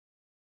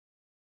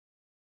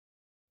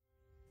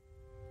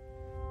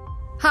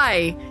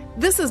Hi,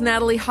 this is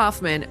Natalie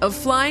Hoffman of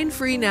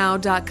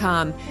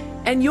FlyingFreeNow.com,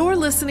 and you're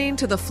listening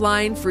to the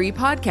Flying Free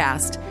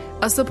Podcast,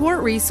 a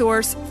support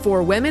resource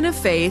for women of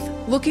faith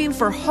looking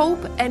for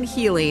hope and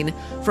healing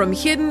from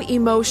hidden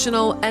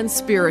emotional and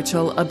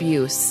spiritual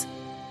abuse.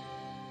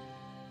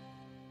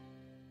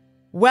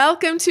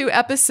 Welcome to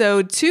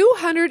episode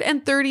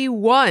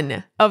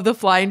 231 of the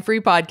Flying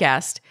Free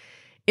Podcast.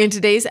 In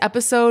today's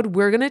episode,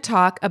 we're going to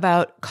talk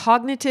about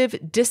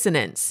cognitive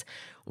dissonance,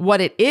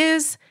 what it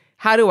is,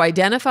 how to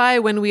identify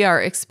when we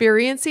are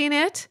experiencing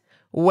it,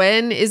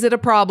 when is it a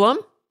problem,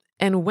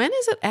 and when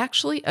is it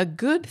actually a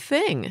good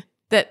thing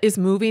that is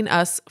moving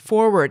us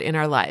forward in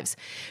our lives.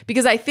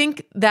 Because I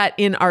think that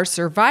in our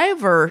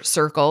survivor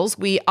circles,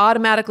 we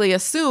automatically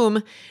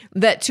assume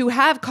that to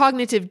have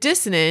cognitive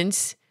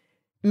dissonance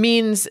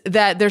means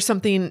that there's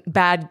something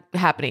bad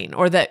happening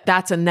or that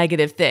that's a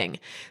negative thing.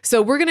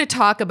 So we're going to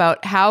talk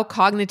about how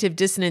cognitive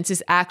dissonance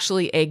is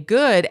actually a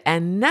good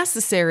and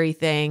necessary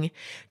thing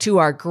to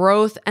our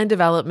growth and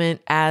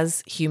development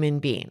as human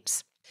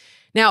beings.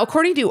 Now,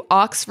 according to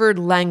Oxford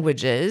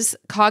Languages,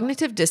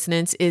 cognitive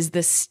dissonance is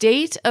the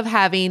state of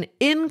having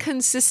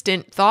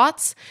inconsistent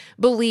thoughts,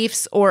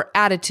 beliefs, or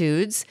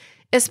attitudes,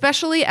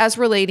 especially as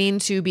relating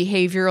to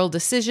behavioral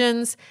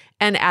decisions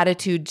and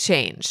attitude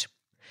change.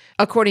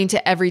 According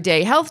to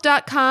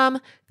everydayhealth.com,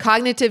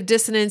 cognitive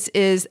dissonance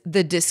is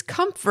the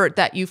discomfort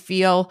that you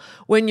feel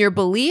when your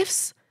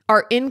beliefs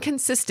are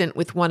inconsistent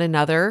with one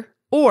another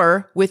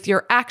or with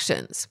your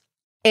actions.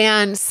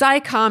 And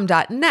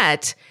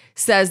psychom.net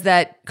says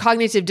that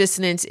cognitive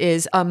dissonance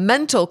is a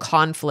mental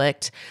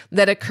conflict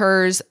that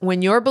occurs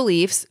when your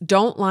beliefs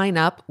don't line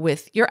up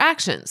with your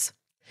actions.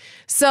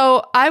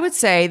 So I would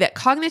say that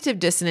cognitive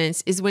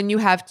dissonance is when you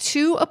have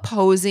two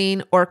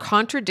opposing or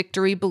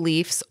contradictory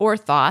beliefs or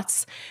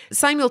thoughts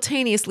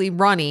simultaneously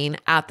running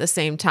at the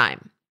same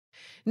time.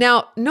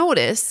 Now,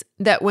 notice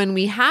that when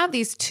we have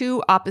these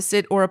two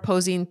opposite or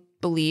opposing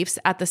beliefs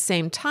at the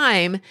same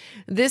time,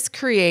 this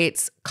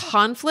creates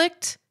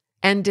conflict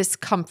and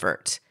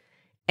discomfort.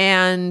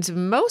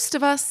 And most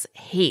of us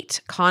hate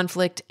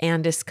conflict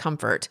and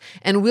discomfort,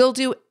 and we'll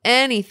do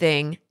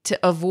anything to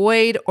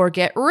avoid or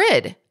get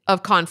rid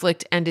of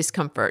conflict and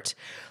discomfort.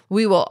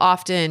 We will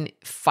often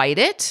fight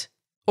it,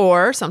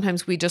 or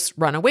sometimes we just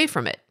run away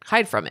from it,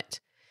 hide from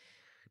it.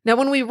 Now,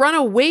 when we run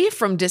away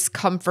from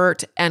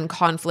discomfort and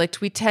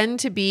conflict, we tend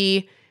to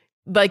be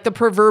like the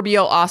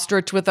proverbial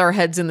ostrich with our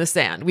heads in the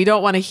sand. We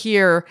don't want to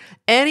hear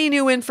any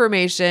new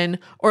information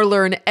or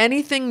learn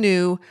anything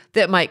new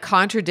that might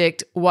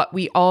contradict what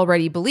we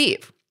already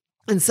believe.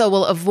 And so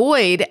we'll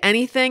avoid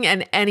anything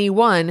and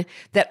anyone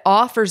that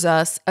offers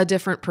us a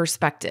different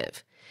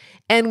perspective.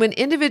 And when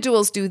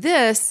individuals do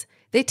this,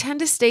 they tend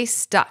to stay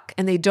stuck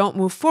and they don't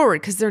move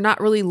forward because they're not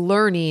really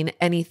learning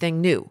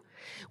anything new.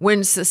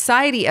 When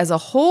society as a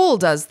whole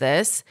does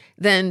this,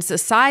 then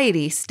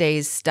society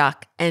stays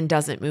stuck and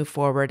doesn't move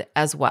forward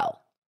as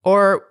well.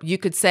 Or you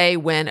could say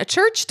when a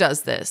church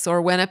does this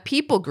or when a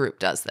people group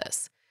does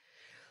this.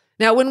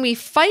 Now, when we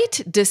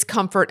fight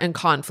discomfort and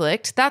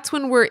conflict, that's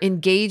when we're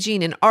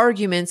engaging in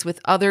arguments with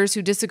others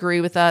who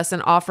disagree with us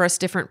and offer us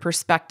different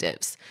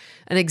perspectives.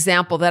 An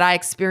example that I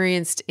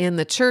experienced in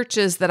the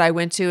churches that I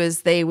went to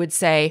is they would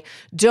say,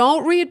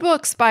 don't read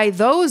books by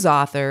those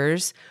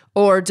authors,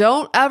 or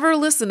don't ever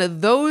listen to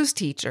those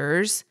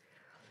teachers.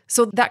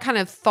 So that kind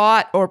of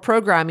thought or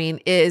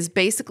programming is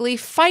basically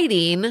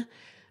fighting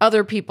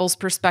other people's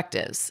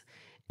perspectives.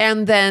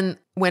 And then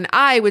when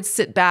I would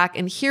sit back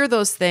and hear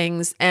those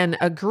things and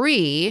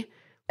agree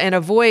and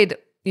avoid,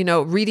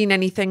 reading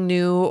anything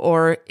new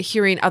or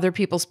hearing other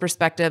people's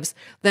perspectives,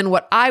 then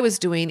what I was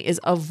doing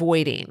is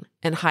avoiding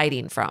and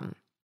hiding from.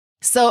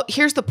 So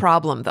here's the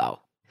problem though.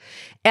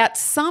 At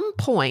some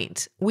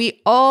point,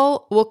 we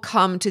all will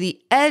come to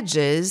the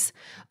edges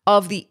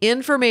of the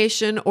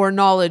information or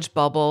knowledge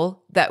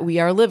bubble that we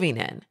are living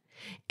in.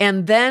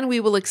 And then we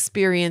will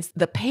experience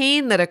the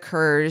pain that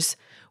occurs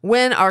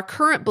when our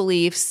current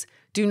beliefs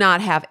do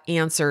not have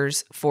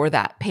answers for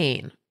that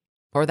pain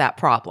or that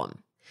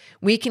problem.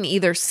 We can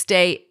either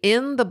stay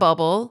in the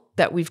bubble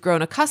that we've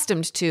grown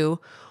accustomed to,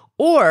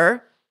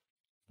 or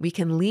we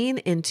can lean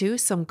into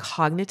some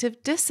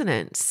cognitive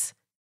dissonance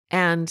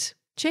and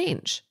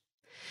change.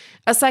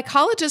 A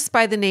psychologist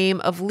by the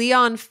name of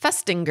Leon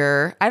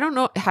Festinger, I don't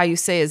know how you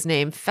say his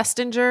name,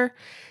 Festinger,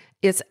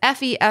 it's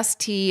Festinger.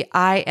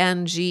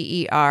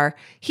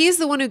 He's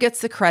the one who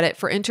gets the credit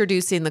for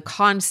introducing the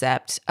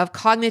concept of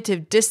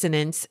cognitive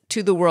dissonance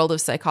to the world of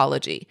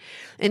psychology.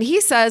 And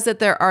he says that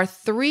there are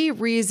 3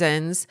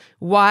 reasons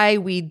why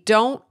we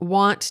don't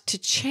want to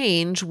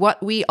change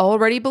what we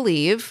already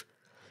believe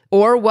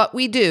or what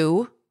we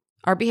do,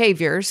 our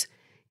behaviors,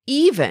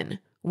 even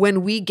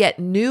when we get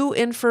new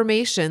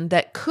information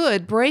that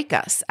could break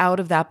us out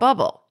of that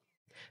bubble.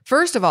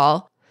 First of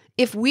all,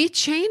 if we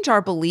change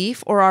our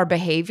belief or our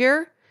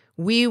behavior,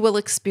 we will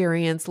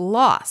experience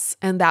loss,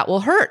 and that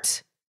will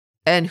hurt.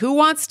 And who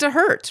wants to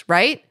hurt,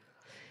 right?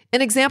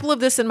 An example of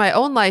this in my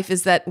own life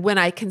is that when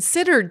I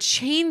considered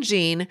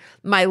changing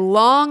my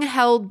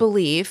long-held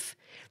belief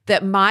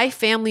that my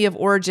family of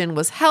origin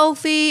was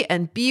healthy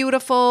and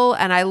beautiful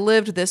and I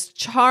lived this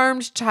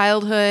charmed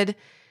childhood,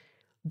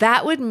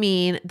 that would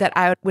mean that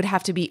I would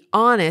have to be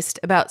honest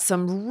about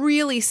some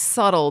really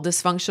subtle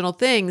dysfunctional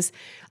things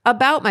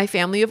about my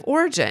family of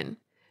origin.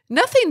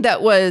 Nothing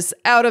that was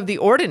out of the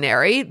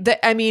ordinary.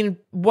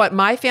 What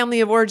my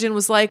family of origin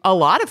was like, a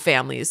lot of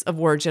families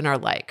of origin are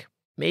like.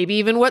 Maybe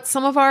even what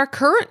some of our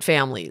current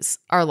families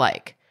are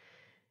like.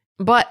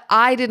 But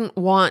I didn't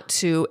want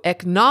to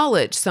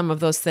acknowledge some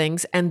of those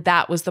things, and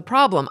that was the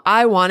problem.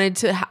 I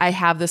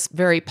have this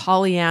very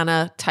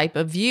Pollyanna type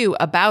of view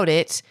about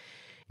it,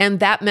 and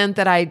that meant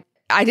that I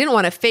didn't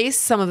want to face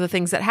some of the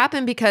things that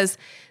happened because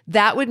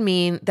that would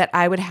mean that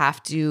I would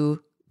have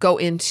to go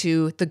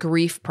into the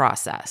grief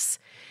process.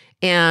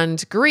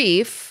 And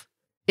grief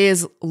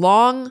is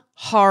long,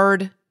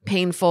 hard,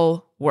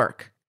 painful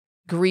work.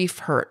 Grief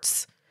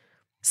hurts.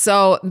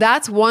 So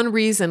that's one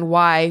reason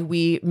why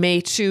we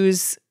may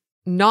choose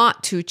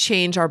not to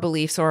change our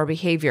beliefs or our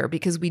behavior,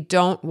 because we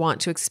don't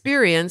want to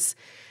experience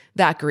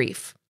that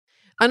grief.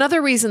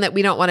 Another reason that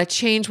we don't want to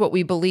change what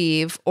we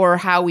believe or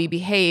how we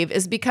behave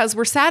is because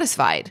we're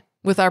satisfied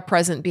with our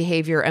present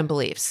behavior and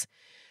beliefs.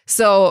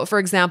 So, for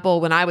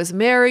example, when I was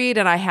married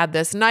and I had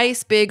this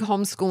nice big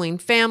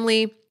homeschooling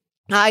family,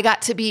 I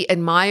got to be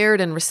admired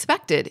and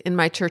respected in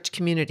my church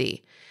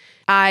community.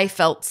 I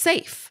felt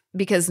safe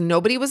because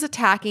nobody was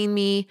attacking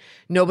me,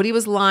 nobody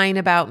was lying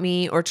about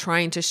me or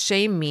trying to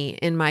shame me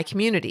in my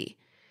community.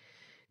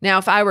 Now,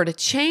 if I were to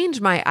change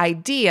my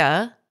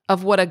idea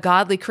of what a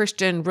godly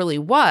Christian really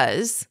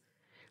was,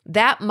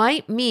 that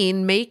might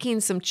mean making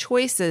some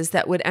choices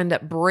that would end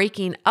up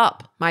breaking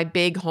up my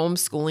big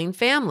homeschooling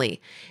family.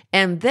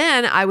 And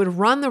then I would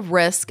run the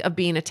risk of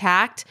being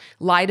attacked,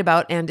 lied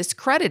about, and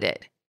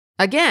discredited.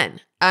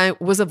 Again, I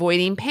was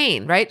avoiding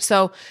pain, right?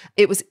 So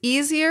it was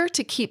easier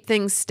to keep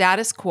things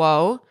status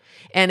quo.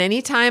 And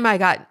anytime I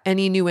got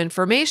any new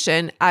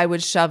information, I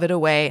would shove it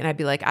away and I'd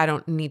be like, I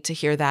don't need to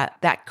hear that.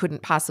 That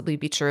couldn't possibly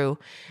be true.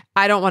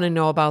 I don't want to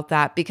know about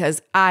that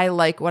because I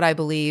like what I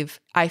believe.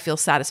 I feel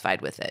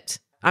satisfied with it.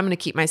 I'm going to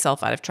keep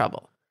myself out of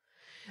trouble.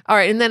 All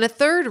right. And then a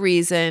third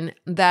reason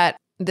that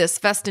this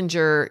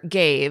Festinger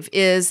gave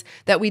is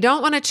that we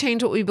don't want to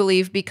change what we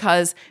believe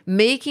because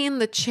making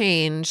the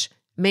change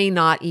may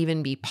not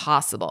even be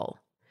possible.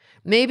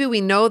 Maybe we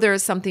know there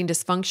is something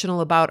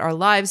dysfunctional about our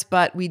lives,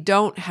 but we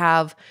don't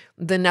have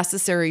the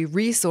necessary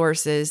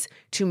resources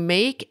to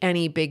make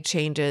any big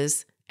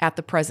changes at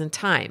the present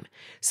time.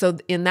 So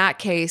in that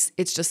case,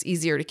 it's just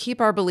easier to keep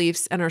our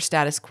beliefs and our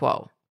status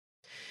quo.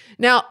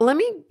 Now, let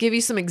me give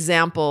you some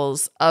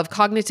examples of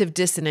cognitive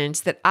dissonance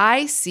that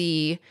I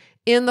see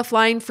in the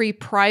Flying Free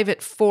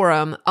private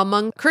forum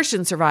among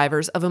Christian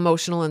survivors of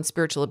emotional and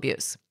spiritual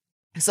abuse.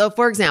 So,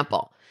 for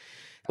example,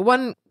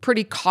 one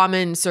pretty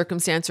common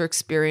circumstance or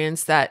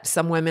experience that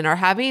some women are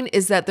having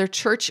is that their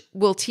church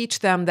will teach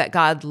them that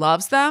God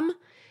loves them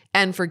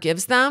and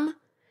forgives them.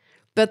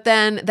 But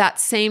then that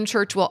same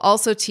church will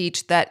also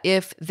teach that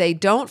if they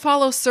don't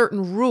follow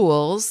certain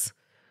rules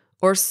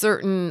or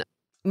certain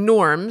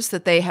norms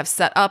that they have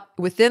set up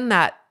within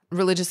that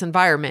religious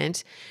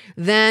environment,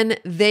 then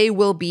they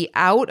will be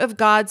out of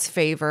God's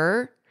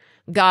favor.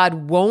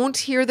 God won't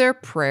hear their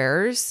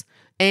prayers,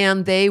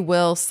 and they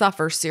will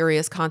suffer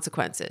serious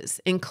consequences,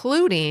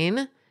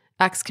 including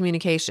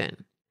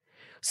excommunication.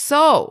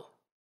 So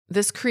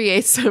this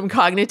creates some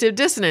cognitive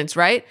dissonance,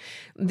 right?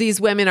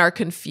 These women are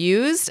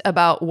confused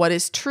about what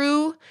is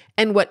true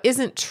and what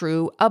isn't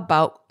true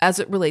about as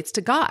it relates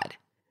to God.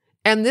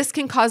 And this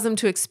can cause them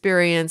to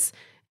experience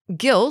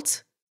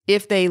guilt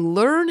if they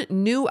learn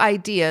new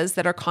ideas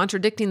that are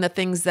contradicting the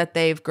things that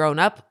they've grown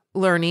up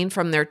learning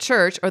from their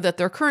church or that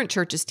their current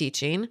church is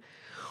teaching,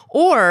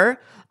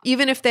 or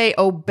even if they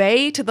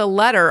obey to the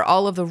letter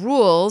all of the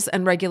rules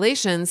and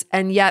regulations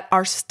and yet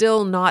are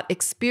still not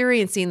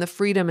experiencing the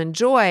freedom and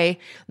joy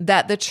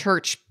that the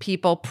church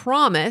people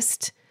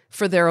promised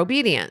for their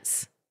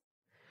obedience.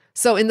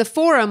 So in the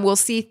forum, we'll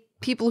see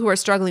people who are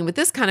struggling with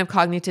this kind of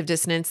cognitive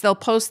dissonance. They'll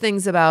post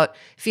things about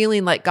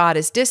feeling like God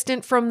is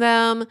distant from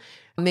them.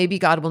 Maybe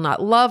God will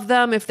not love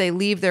them if they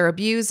leave their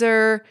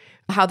abuser,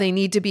 how they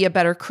need to be a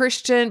better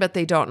Christian, but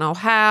they don't know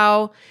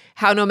how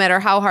no matter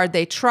how hard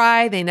they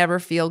try, they never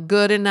feel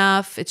good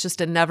enough. It's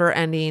just a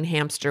never-ending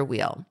hamster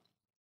wheel.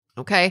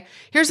 Okay,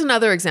 here's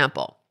another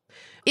example.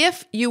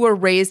 If you were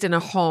raised in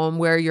a home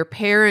where your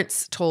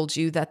parents told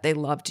you that they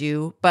loved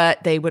you,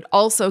 but they would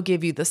also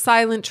give you the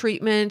silent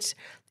treatment,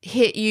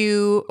 hit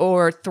you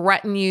or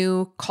threaten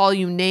you, call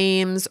you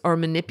names or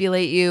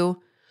manipulate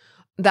you,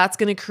 that's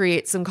going to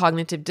create some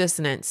cognitive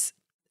dissonance.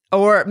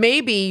 Or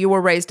maybe you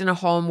were raised in a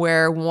home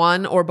where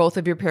one or both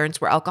of your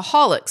parents were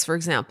alcoholics, for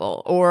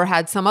example, or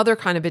had some other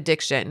kind of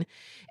addiction,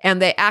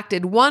 and they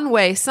acted one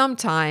way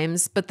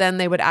sometimes, but then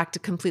they would act a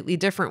completely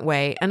different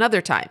way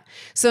another time.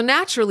 So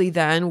naturally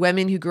then,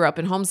 women who grew up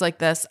in homes like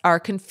this are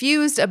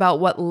confused about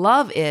what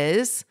love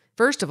is,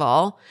 first of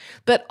all,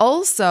 but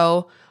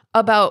also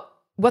about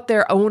what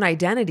their own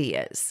identity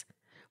is.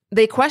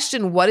 They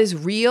question what is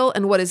real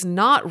and what is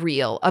not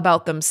real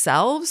about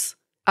themselves,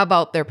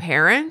 about their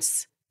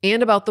parents,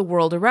 and about the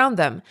world around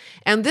them.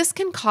 And this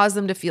can cause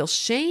them to feel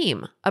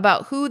shame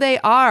about who they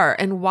are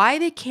and why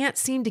they can't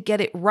seem to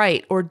get it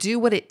right or do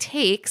what it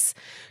takes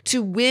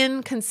to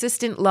win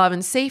consistent love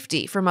and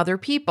safety from other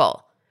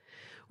people.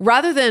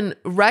 Rather than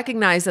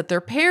recognize that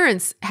their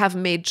parents have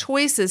made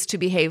choices to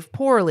behave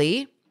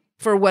poorly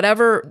for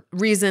whatever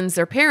reasons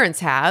their parents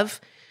have,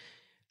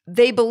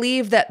 they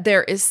believe that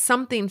there is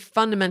something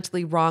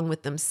fundamentally wrong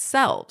with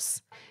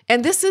themselves.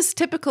 And this is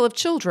typical of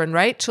children,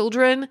 right?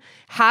 Children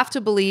have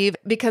to believe,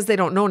 because they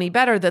don't know any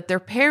better, that their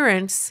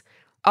parents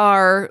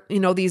are,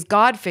 these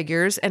God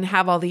figures and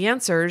have all the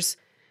answers,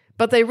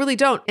 but they really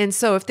don't. And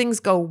so if things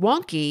go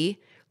wonky,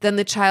 then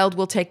the child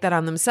will take that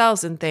on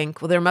themselves and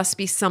think, well, there must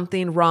be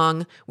something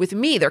wrong with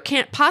me. There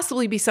can't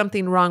possibly be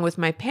something wrong with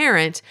my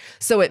parent,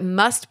 so it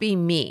must be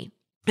me.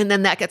 And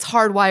then that gets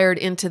hardwired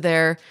into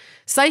their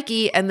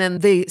psyche, and then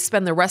they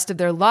spend the rest of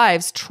their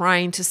lives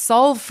trying to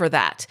solve for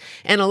that.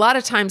 And a lot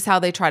of times how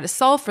they try to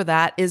solve for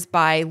that is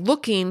by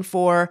looking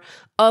for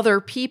other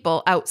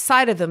people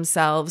outside of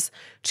themselves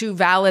to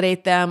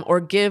validate them or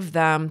give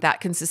them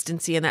that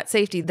consistency and that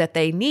safety that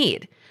they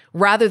need,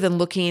 rather than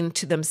looking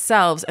to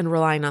themselves and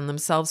relying on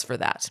themselves for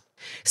that.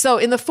 So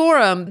in the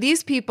forum,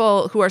 these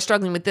people who are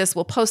struggling with this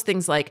will post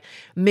things like,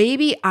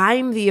 maybe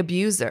I'm the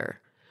abuser.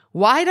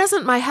 Why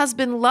doesn't my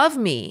husband love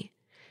me?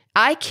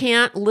 I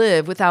can't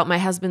live without my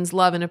husband's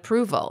love and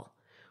approval.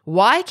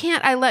 Why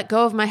can't I let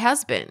go of my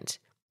husband?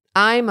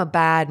 I'm a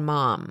bad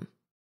mom.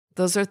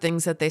 Those are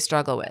things that they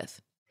struggle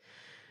with.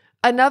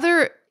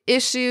 Another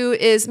issue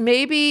is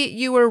maybe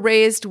you were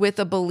raised with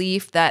a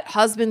belief that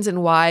husbands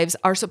and wives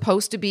are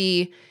supposed to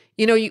be,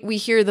 we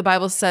hear the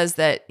Bible says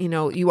that,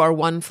 you are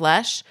one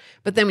flesh,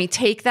 but then we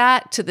take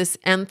that to this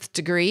nth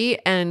degree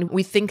and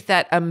we think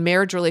that a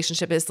marriage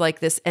relationship is like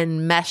this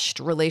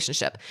enmeshed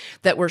relationship,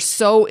 that we're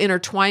so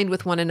intertwined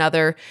with one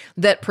another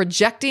that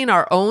projecting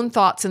our own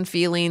thoughts and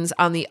feelings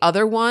on the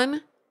other one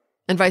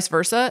and vice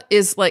versa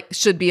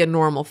should be a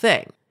normal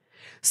thing.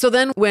 So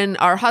then when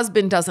our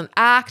husband doesn't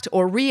act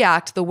or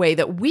react the way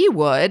that we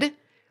would,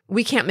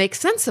 we can't make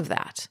sense of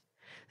that.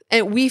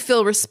 And we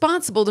feel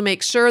responsible to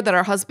make sure that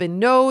our husband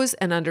knows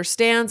and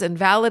understands and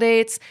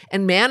validates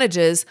and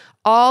manages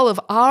all of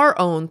our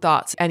own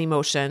thoughts and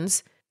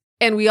emotions.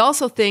 And we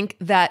also think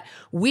that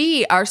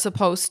we are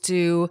supposed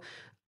to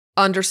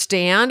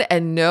understand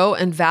and know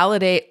and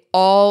validate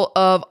all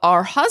of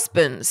our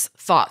husband's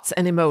thoughts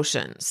and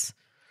emotions.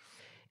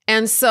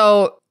 And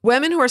so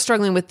women who are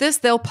struggling with this,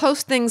 they'll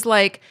post things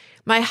like,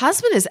 my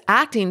husband is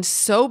acting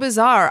so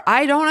bizarre.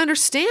 I don't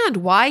understand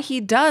why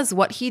he does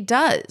what he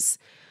does.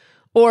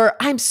 Or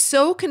I'm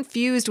so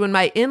confused when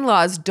my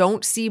in-laws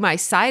don't see my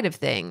side of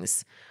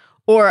things.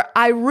 Or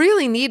I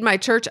really need my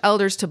church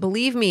elders to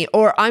believe me,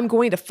 or I'm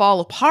going to fall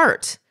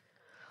apart.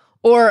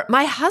 Or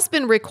my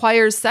husband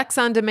requires sex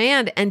on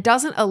demand and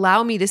doesn't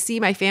allow me to see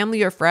my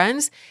family or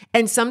friends.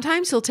 And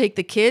sometimes he'll take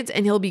the kids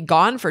and he'll be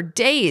gone for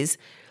days.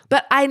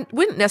 But I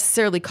wouldn't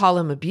necessarily call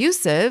him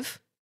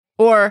abusive.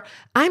 Or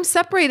I'm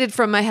separated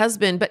from my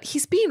husband, but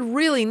he's being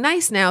really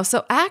nice now.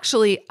 So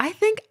actually, I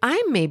think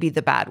I'm maybe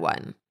the bad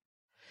one.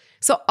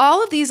 So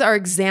all of these are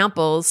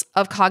examples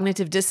of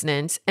cognitive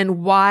dissonance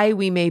and why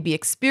we may be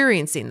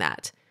experiencing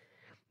that.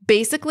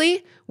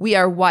 Basically, we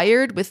are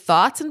wired with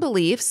thoughts and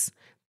beliefs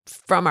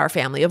from our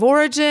family of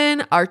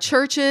origin, our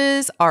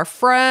churches, our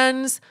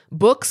friends,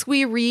 books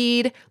we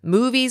read,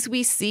 movies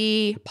we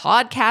see,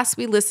 podcasts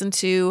we listen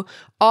to.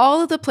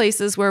 All of the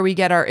places where we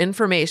get our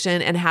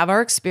information and have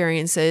our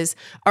experiences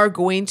are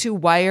going to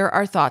wire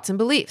our thoughts and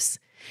beliefs.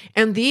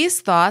 And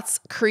these thoughts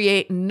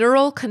create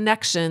neural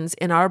connections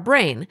in our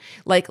brain,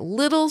 like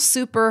little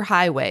super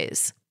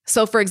highways.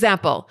 So for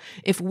example,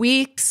 if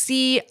we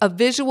see a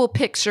visual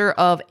picture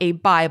of a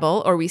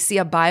Bible, or we see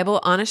a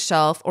Bible on a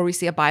shelf, or we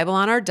see a Bible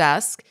on our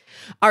desk,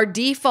 our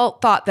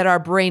default thought that our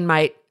brain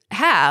might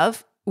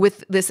have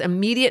with this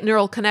immediate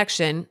neural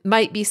connection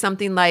might be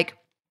something like,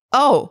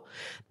 oh,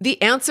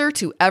 the answer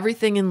to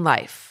everything in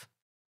life.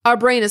 Our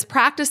brain has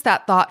practiced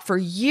that thought for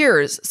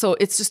years, so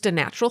it's just a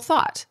natural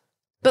thought.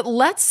 But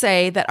let's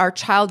say that our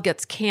child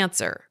gets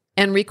cancer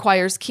and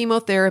requires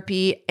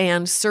chemotherapy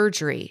and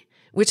surgery,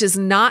 which is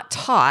not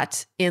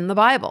taught in the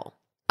Bible.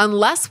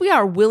 Unless we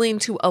are willing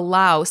to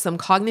allow some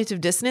cognitive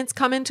dissonance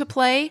come into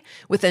play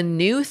with a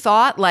new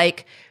thought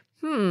like,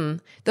 the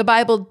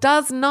Bible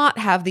does not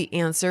have the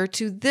answer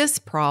to this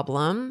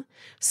problem,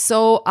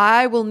 so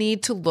I will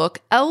need to look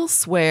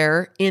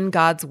elsewhere in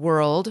God's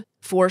world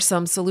for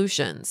some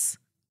solutions.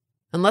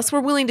 Unless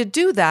we're willing to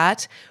do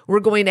that,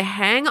 we're going to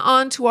hang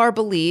on to our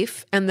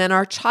belief, and then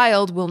our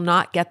child will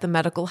not get the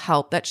medical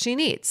help that she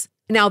needs.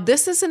 Now,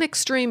 this is an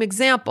extreme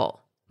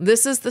example.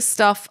 This is the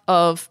stuff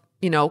of,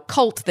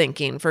 cult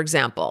thinking, for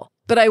example.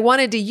 But I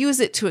wanted to use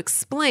it to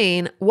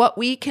explain what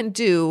we can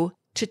do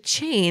to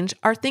change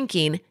our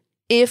thinking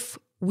if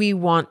we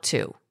want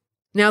to.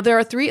 Now, there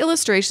are 3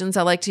 illustrations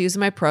I like to use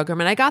in my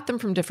program, and I got them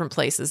from different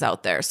places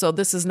out there. So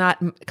this is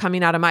not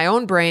coming out of my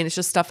own brain. It's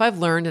just stuff I've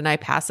learned and I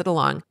pass it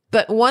along.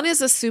 But one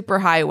is a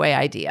superhighway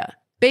idea.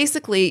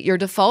 Basically, your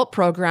default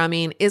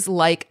programming is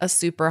like a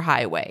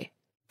superhighway.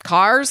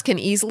 Cars can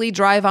easily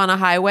drive on a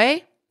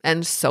highway,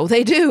 and so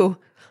they do.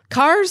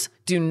 Cars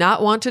do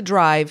not want to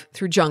drive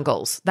through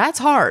jungles. That's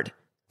hard.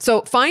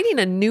 So finding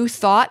a new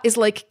thought is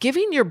like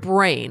giving your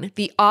brain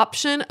the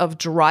option of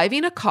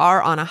driving a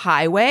car on a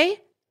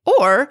highway,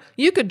 or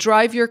you could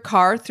drive your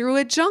car through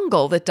a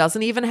jungle that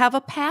doesn't even have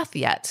a path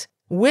yet.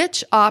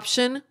 Which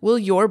option will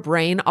your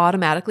brain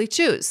automatically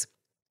choose?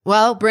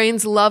 Well,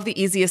 brains love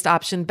the easiest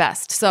option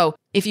best. So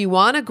if you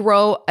want to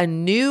grow a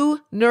new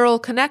neural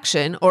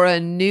connection or a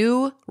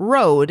new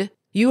road,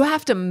 you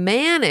have to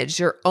manage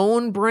your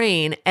own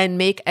brain and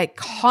make a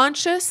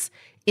conscious,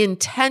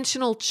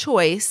 intentional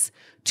choice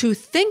to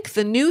think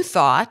the new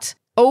thought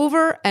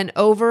over and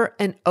over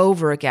and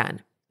over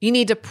again. You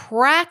need to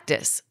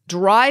practice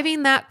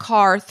driving that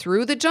car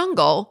through the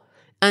jungle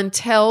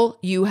until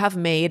you have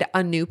made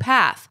a new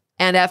path.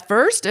 And at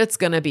first, it's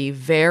going to be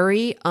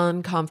very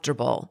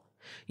uncomfortable.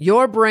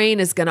 Your brain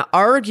is going to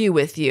argue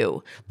with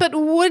you, but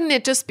wouldn't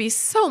it just be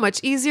so much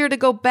easier to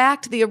go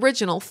back to the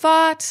original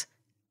thought?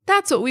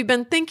 That's what we've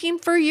been thinking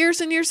for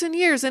years and years and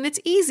years, and it's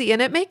easy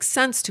and it makes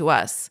sense to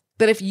us.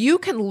 But if you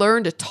can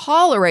learn to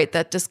tolerate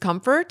that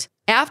discomfort,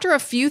 after a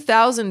few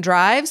thousand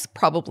drives,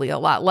 probably a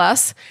lot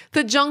less,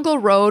 the jungle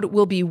road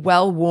will be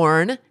well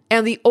worn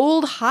and the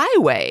old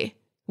highway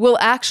will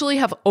actually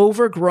have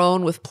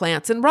overgrown with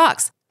plants and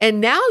rocks. And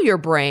now your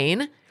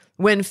brain,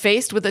 when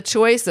faced with a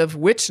choice of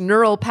which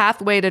neural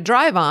pathway to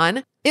drive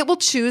on, it will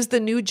choose the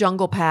new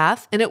jungle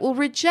path and it will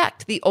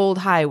reject the old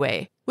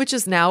highway, which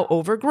is now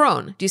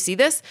overgrown. Do you see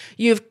this?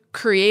 You've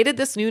created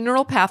this new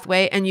neural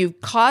pathway and you've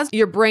caused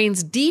your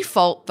brain's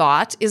default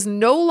thought is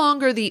no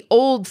longer the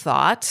old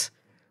thought,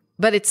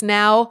 but it's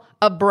now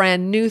a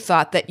brand new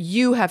thought that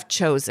you have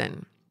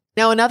chosen.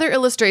 Now, another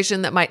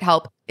illustration that might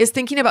help is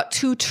thinking about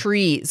two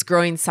trees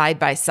growing side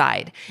by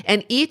side,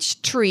 and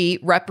each tree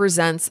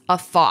represents a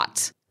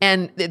thought,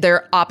 and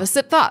they're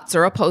opposite thoughts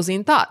or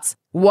opposing thoughts.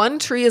 One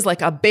tree is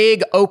like a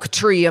big oak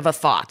tree of a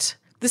thought.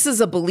 This is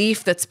a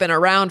belief that's been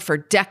around for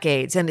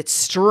decades, and it's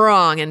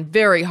strong and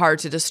very hard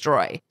to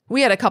destroy.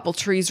 We had a couple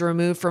trees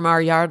removed from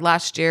our yard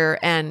last year,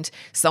 and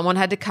someone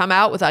had to come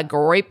out with a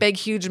great big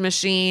huge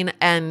machine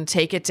and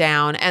take it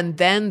down. And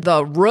then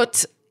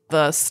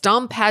the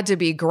stump had to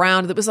be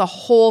ground. It was a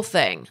whole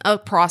thing, a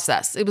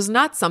process. It was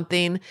not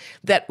something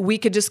that we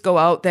could just go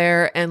out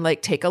there and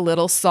like take a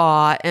little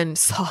saw and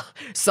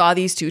saw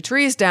these two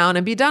trees down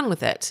and be done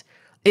with it.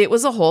 It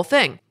was a whole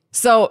thing.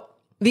 So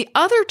the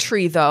other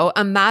tree, though,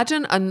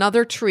 imagine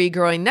another tree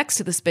growing next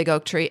to this big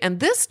oak tree,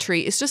 and this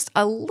tree is just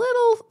a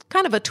little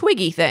kind of a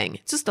twiggy thing.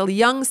 It's just a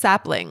young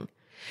sapling.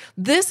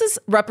 This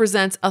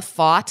represents a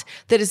thought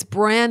that is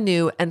brand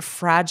new and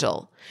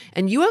fragile,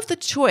 and you have the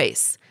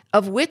choice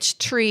of which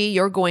tree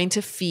you're going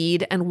to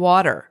feed and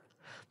water.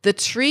 The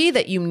tree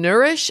that you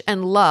nourish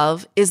and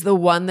love is the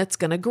one that's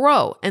going to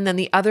grow, and then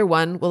the other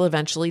one will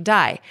eventually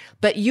die.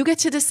 But you get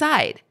to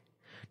decide.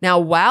 Now,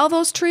 while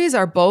those trees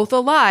are both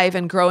alive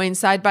and growing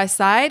side by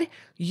side,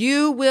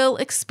 you will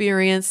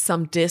experience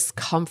some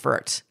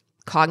discomfort,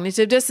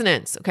 cognitive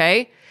dissonance,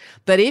 okay?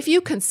 But if you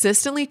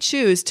consistently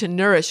choose to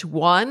nourish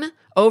one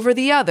over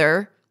the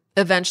other,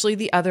 eventually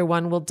the other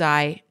one will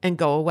die and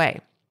go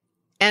away.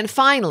 And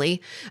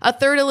finally, a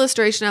third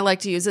illustration I like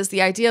to use is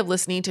the idea of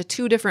listening to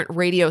two different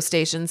radio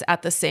stations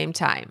at the same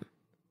time.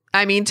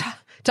 I mean,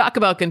 talk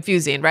about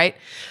confusing, right?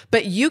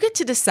 But you get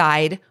to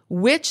decide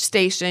which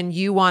station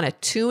you want to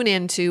tune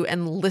into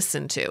and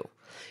listen to.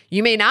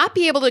 You may not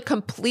be able to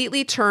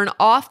completely turn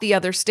off the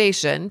other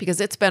station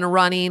because it's been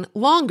running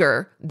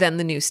longer than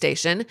the new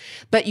station,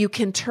 but you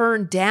can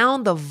turn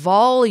down the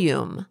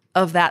volume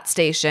of that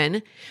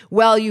station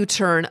while you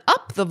turn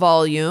up the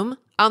volume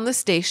on the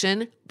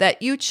station that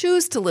you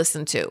choose to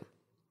listen to.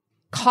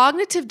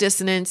 Cognitive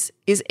dissonance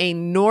is a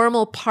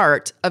normal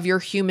part of your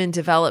human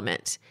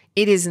development.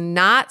 It is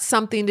not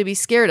something to be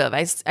scared of.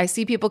 I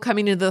see people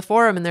coming into the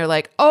forum and they're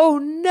like, oh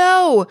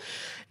no,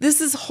 this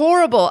is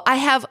horrible. I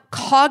have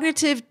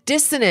cognitive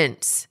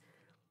dissonance.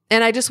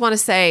 And I just want to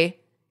say,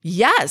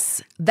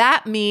 yes,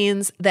 that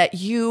means that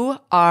you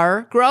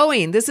are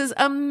growing. This is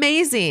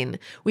amazing.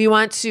 We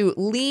want to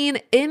lean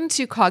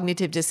into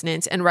cognitive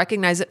dissonance and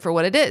recognize it for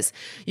what it is.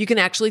 You can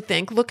actually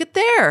think, look at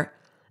there.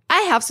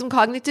 I have some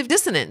cognitive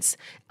dissonance.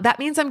 That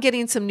means I'm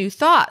getting some new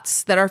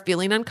thoughts that are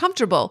feeling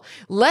uncomfortable.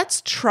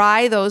 Let's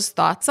try those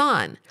thoughts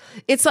on.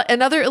 It's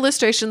another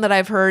illustration that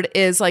I've heard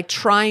is like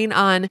trying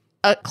on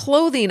a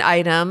clothing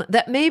item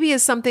that maybe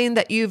is something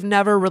that you've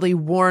never really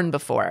worn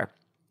before.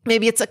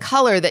 Maybe it's a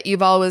color that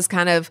you've always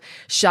kind of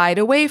shied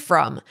away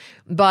from,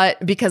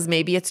 but because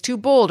maybe it's too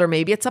bold, or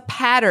maybe it's a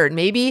pattern.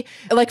 Maybe,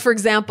 like for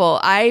example,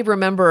 I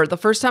remember the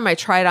first time I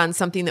tried on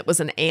something that was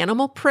an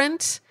animal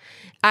print,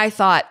 I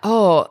thought,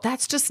 oh,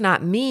 that's just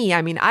not me.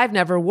 I mean, I'm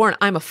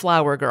a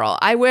flower girl.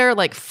 I wear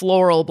like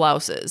floral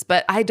blouses,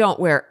 but I don't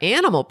wear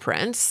animal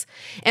prints.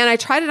 And I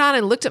tried it on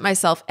and looked at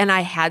myself and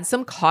I had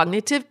some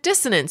cognitive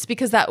dissonance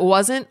because that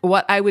wasn't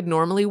what I would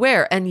normally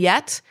wear. And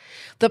yet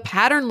the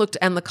pattern looked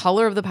and the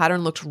color of the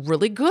pattern looked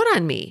really good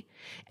on me.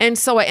 And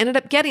so I ended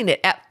up getting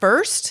it. At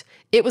first,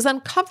 it was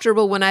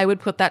uncomfortable when I would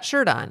put that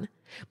shirt on.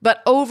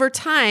 But over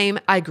time,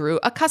 I grew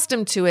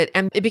accustomed to it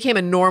and it became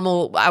a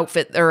normal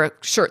outfit or a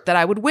shirt that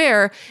I would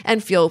wear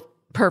and feel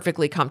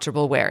perfectly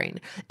comfortable wearing.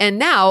 And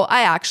now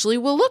I actually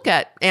will look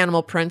at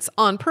animal prints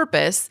on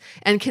purpose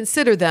and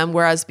consider them,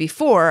 whereas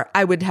before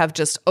I would have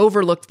just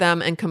overlooked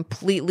them and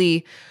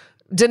completely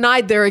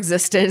denied their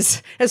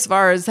existence as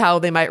far as how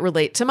they might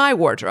relate to my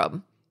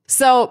wardrobe.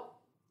 So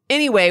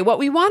anyway, what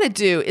we want to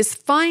do is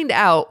find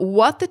out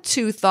what the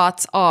two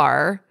thoughts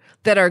are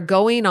that are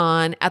going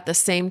on at the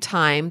same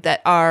time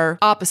that are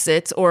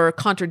opposites or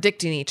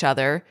contradicting each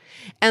other.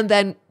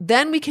 And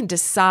then we can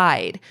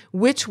decide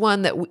which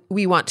one that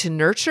we want to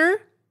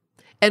nurture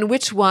and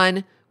which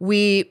one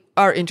we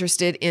are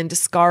interested in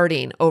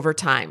discarding over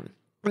time.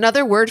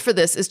 Another word for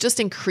this is just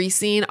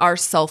increasing our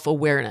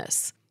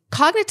self-awareness.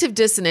 Cognitive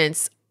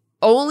dissonance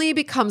only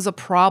becomes a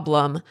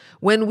problem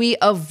when we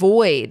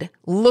avoid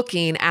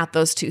looking at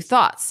those two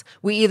thoughts.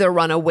 We either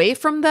run away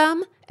from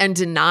them and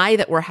deny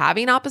that we're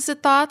having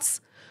opposite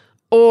thoughts,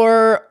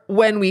 or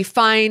when we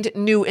find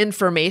new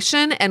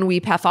information and we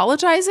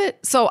pathologize it.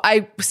 So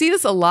I see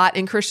this a lot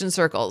in Christian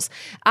circles.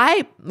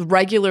 I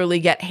regularly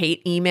get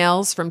hate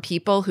emails from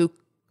people who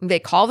they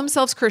call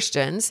themselves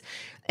Christians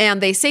and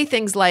they say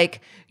things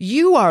like,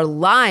 "You are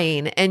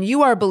lying and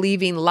you are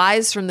believing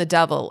lies from the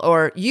devil,"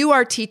 or "You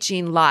are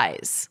teaching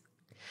lies."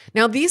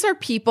 Now, these are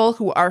people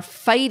who are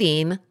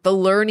fighting the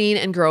learning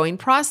and growing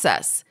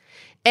process.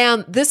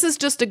 And this is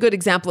just a good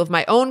example of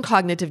my own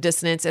cognitive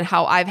dissonance and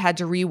how I've had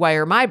to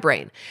rewire my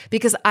brain.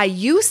 Because I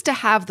used to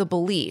have the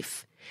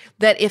belief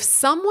that if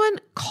someone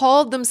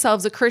called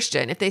themselves a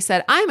Christian, if they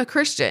said, "I'm a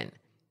Christian,"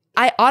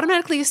 I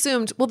automatically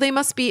assumed, well, they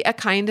must be a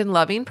kind and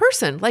loving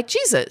person like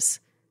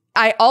Jesus.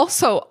 I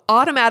also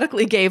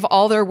automatically gave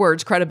all their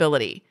words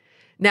credibility.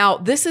 Now,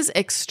 this is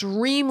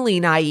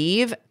extremely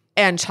naive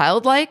and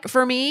childlike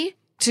for me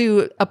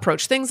to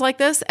approach things like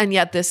this. And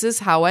yet this is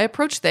how I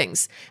approach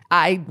things.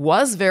 I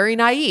was very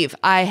naive.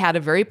 I had a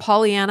very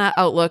Pollyanna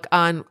outlook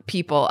on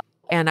people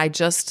and I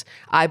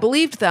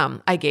believed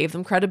them. I gave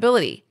them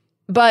credibility.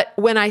 But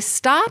when I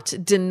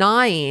stopped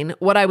denying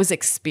what I was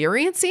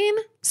experiencing,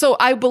 so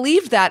I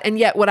believed that, and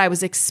yet what I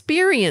was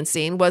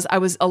experiencing was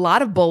a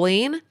lot of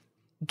bullying,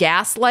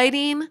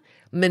 gaslighting,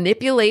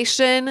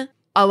 manipulation,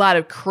 a lot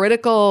of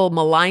critical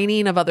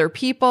maligning of other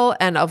people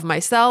and of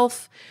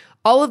myself,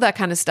 all of that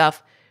kind of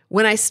stuff.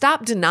 When I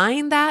stopped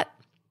denying that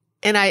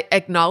and I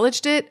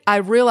acknowledged it, I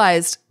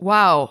realized,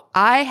 wow,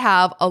 I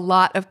have a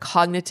lot of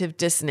cognitive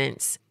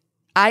dissonance.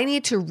 I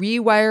need to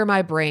rewire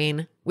my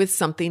brain with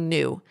something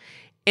new.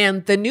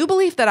 And the new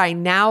belief that I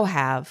now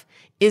have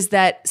is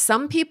that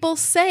some people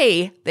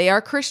say they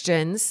are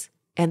Christians,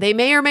 and they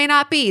may or may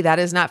not be. That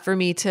is not for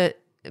me to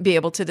be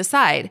able to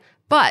decide.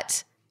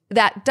 But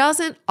that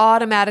doesn't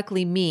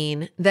automatically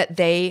mean that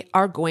they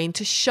are going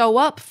to show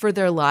up for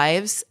their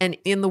lives and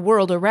in the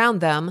world around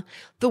them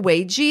the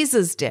way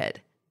Jesus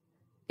did.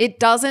 It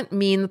doesn't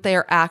mean that they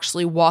are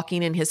actually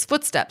walking in his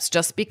footsteps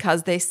just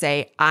because they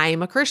say,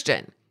 "I'm a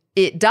Christian."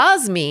 It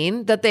does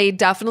mean that they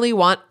definitely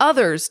want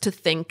others to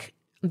think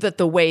that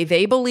the way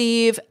they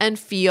believe and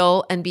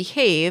feel and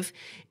behave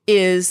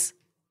is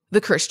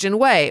the Christian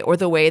way, or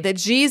the way that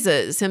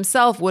Jesus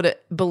himself would have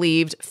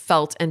believed,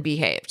 felt, and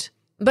behaved.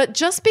 But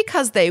just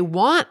because they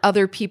want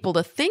other people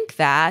to think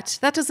that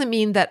doesn't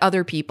mean that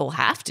other people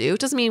have to. It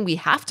doesn't mean we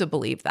have to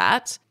believe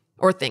that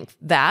or think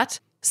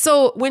that.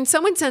 So when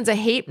someone sends a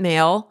hate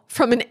mail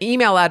from an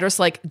email address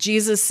like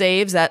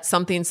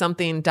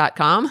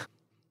jesussaves@something.com,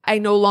 I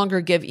no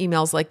longer give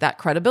emails like that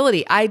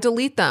credibility. I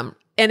delete them.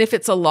 And if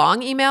it's a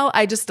long email,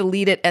 I just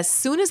delete it. As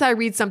soon as I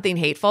read something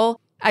hateful,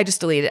 I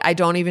just delete it. I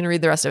don't even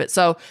read the rest of it.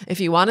 So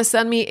if you want to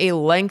send me a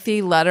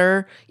lengthy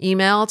letter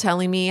email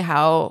telling me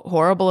how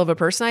horrible of a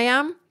person I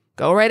am,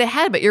 go right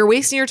ahead. But you're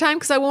wasting your time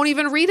because I won't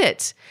even read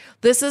it.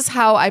 This is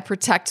how I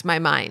protect my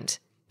mind.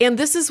 And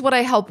this is what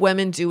I help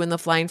women do in the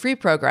Flying Free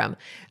program.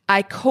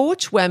 I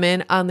coach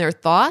women on their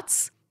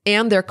thoughts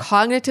and their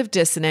cognitive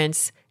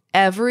dissonance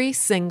every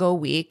single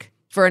week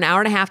for an hour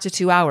and a half to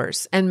 2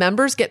 hours. And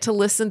members get to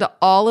listen to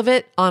all of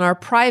it on our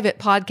private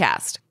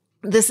podcast.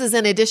 This is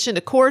in addition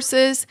to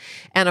courses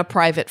and a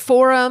private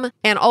forum,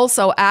 and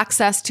also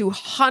access to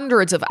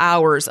hundreds of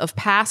hours of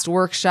past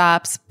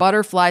workshops,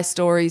 butterfly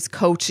stories,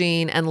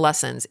 coaching, and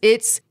lessons.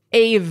 It's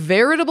a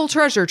veritable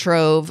treasure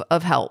trove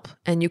of help,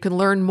 and you can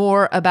learn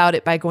more about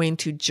it by going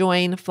to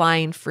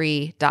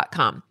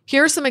joinflyingfree.com.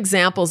 Here are some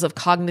examples of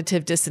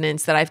cognitive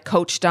dissonance that I've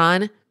coached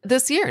on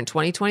this year in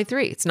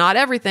 2023. It's not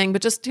everything,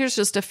 but here's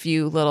just a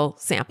few little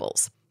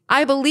samples.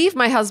 I believe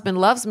my husband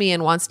loves me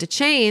and wants to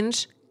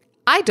change.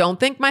 I don't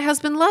think my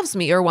husband loves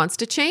me or wants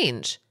to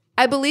change.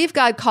 I believe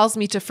God calls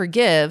me to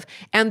forgive,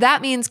 and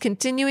that means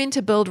continuing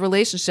to build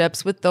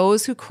relationships with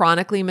those who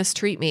chronically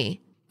mistreat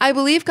me. I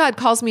believe God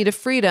calls me to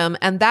freedom,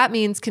 and that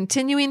means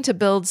continuing to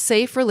build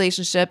safe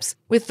relationships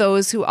with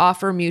those who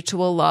offer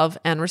mutual love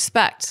and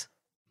respect.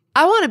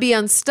 I want to be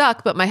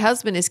unstuck, but my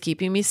husband is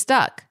keeping me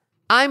stuck.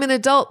 I'm an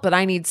adult, but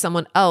I need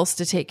someone else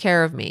to take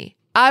care of me.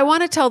 I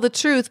want to tell the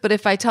truth, but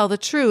if I tell the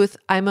truth,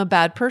 I'm a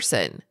bad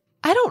person.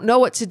 I don't know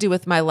what to do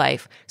with my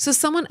life, so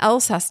someone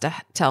else has to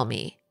tell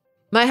me.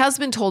 My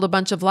husband told a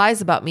bunch of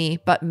lies about me,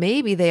 but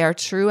maybe they are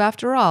true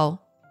after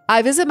all.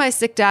 I visit my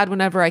sick dad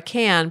whenever I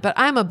can, but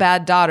I'm a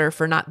bad daughter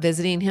for not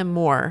visiting him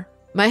more.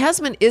 My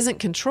husband isn't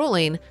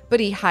controlling, but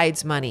he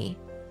hides money.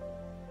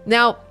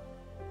 Now,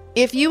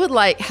 if you would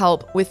like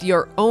help with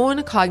your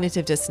own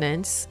cognitive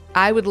dissonance,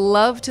 I would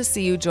love to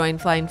see you join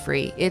Flying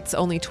Free. It's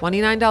only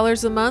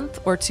 $29 a month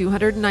or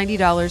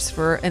 $290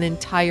 for an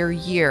entire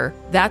year.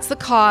 That's the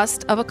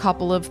cost of a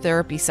couple of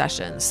therapy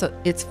sessions. So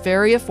it's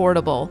very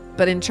affordable.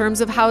 But in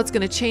terms of how it's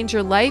going to change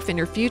your life and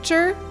your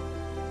future,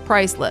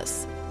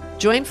 priceless.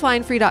 Join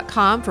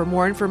flyingfree.com for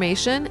more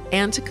information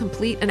and to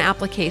complete an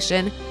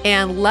application.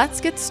 And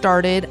let's get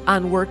started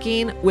on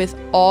working with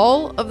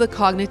all of the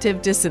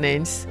cognitive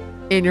dissonance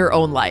in your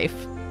own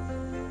life.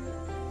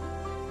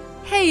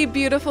 Hey,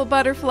 beautiful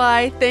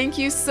butterfly. Thank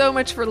you so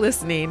much for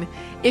listening.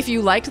 If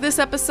you liked this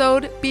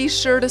episode, be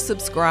sure to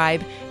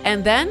subscribe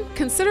and then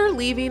consider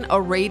leaving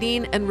a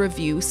rating and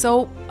review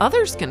so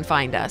others can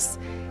find us.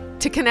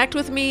 To connect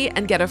with me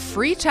and get a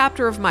free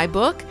chapter of my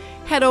book,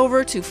 head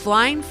over to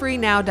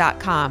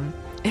flyingfreenow.com.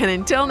 And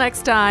until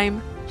next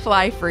time,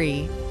 fly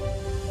free.